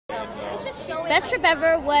Best trip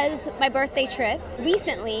ever was my birthday trip.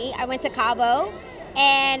 Recently, I went to Cabo,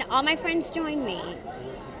 and all my friends joined me.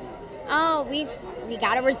 Oh, we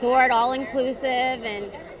got a resort, all inclusive,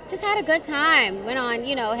 and just had a good time. Went on,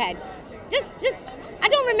 had just I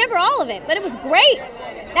don't remember all of it, but it was great.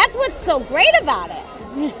 That's what's so great about it.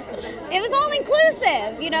 It was all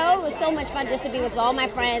inclusive, it was so much fun just to be with all my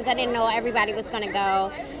friends. I didn't know everybody was going to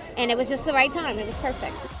go, and it was just the right time. It was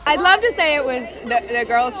perfect. I'd love to say it was the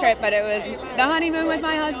girls' trip, but it was the honeymoon with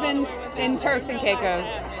my husband in Turks and Caicos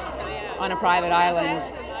on a private island.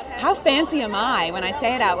 How fancy am I? When I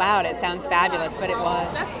say it out loud, it sounds fabulous, but it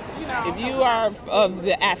was. If you are of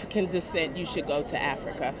the African descent, you should go to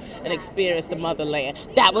Africa and experience the motherland.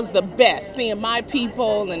 That was the best, seeing my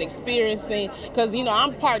people and experiencing, because,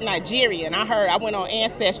 I'm part Nigerian. I went on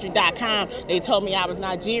Ancestry.com, they told me I was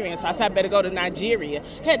Nigerian, so I said I better go to Nigeria.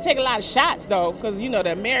 Had to take a lot of shots, though, because,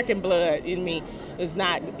 the American blood in me is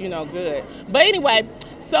not, good. But anyway,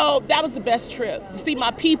 so that was the best trip, to see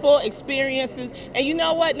my people, experiences, and you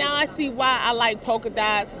know what? Now I see why I like polka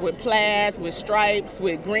dots with plaids, with stripes,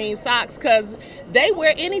 with green socks, because they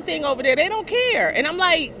wear anything over there. They don't care. And I'm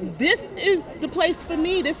like, this is the place for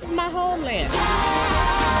me. This is my homeland.